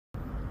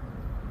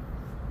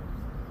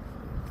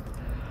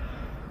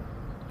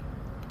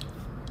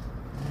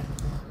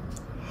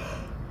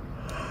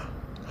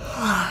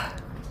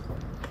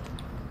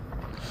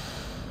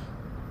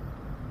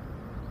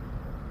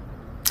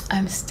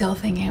I'm still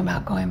thinking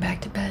about going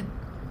back to bed.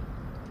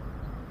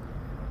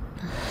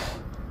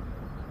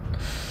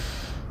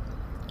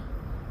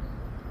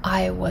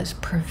 I was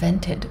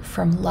prevented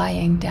from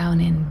lying down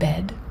in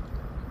bed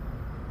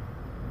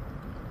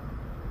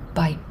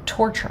by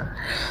torture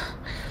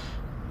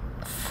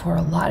for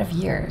a lot of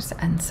years,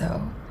 and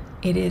so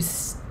it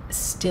is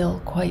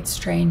still quite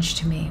strange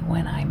to me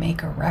when I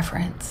make a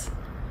reference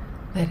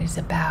that is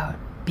about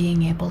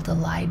being able to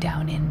lie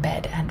down in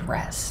bed and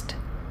rest,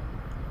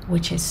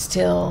 which is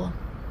still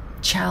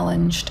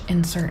challenged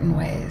in certain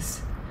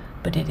ways,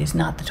 but it is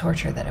not the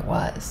torture that it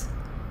was,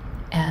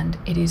 and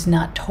it is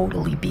not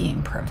totally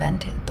being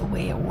prevented the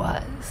way it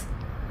was.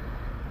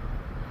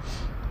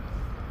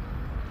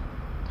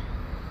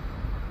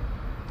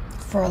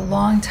 For a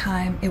long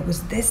time, it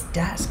was this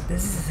desk.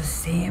 This is the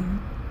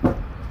same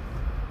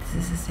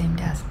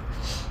desk.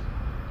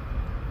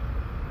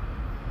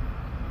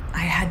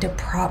 I had to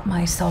prop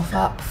myself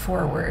up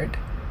forward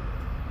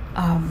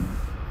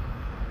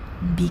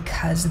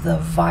because the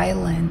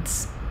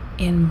violence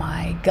in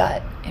my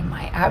gut, in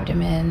my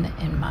abdomen,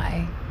 in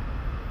my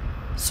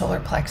solar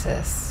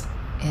plexus,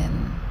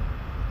 in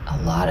a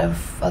lot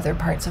of other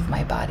parts of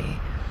my body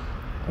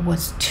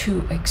was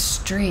too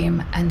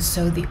extreme. And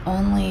so the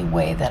only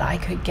way that I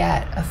could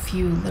get a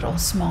few little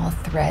small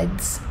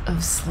threads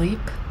of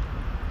sleep,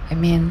 I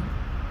mean,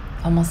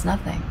 almost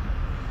nothing,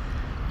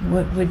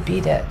 would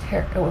be to,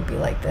 here, it would be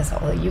like this,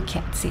 although you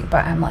can't see,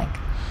 but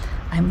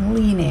I'm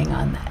leaning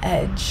on the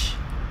edge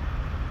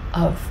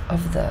of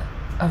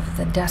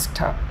the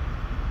desktop,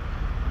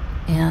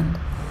 and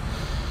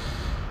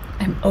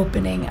I'm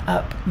opening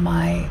up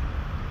my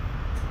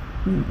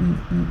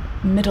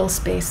middle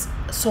space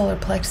solar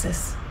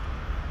plexus,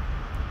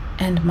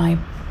 and my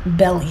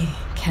belly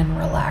can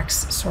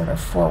relax sort of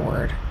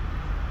forward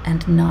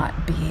and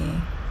not be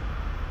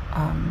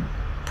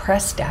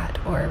pressed at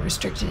or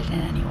restricted in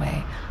any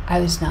way.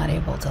 I was not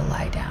able to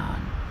lie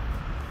down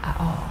at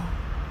all,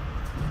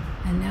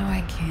 and now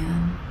I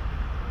can.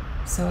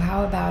 So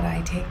how about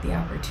I take the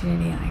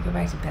opportunity and I go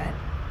back to bed,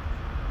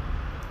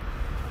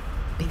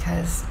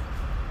 because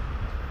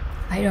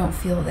I don't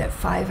feel that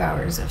 5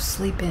 hours of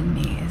sleep in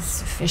me is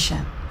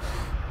sufficient,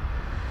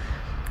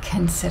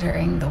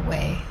 considering the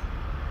way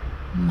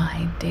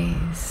my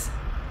days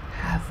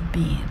have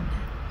been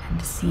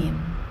and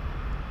seem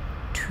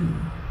to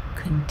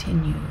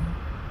continue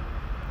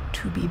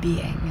to be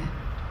being.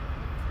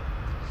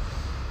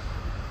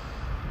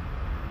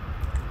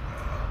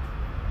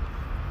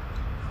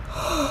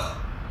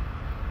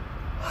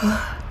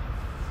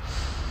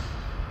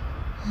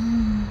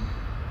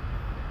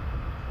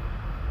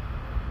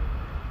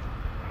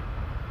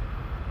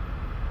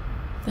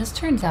 This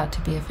turns out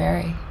to be a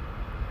very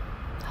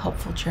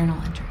helpful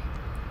journal entry.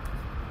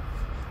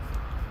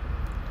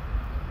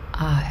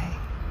 I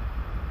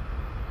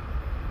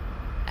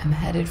am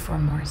headed for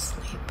more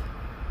sleep.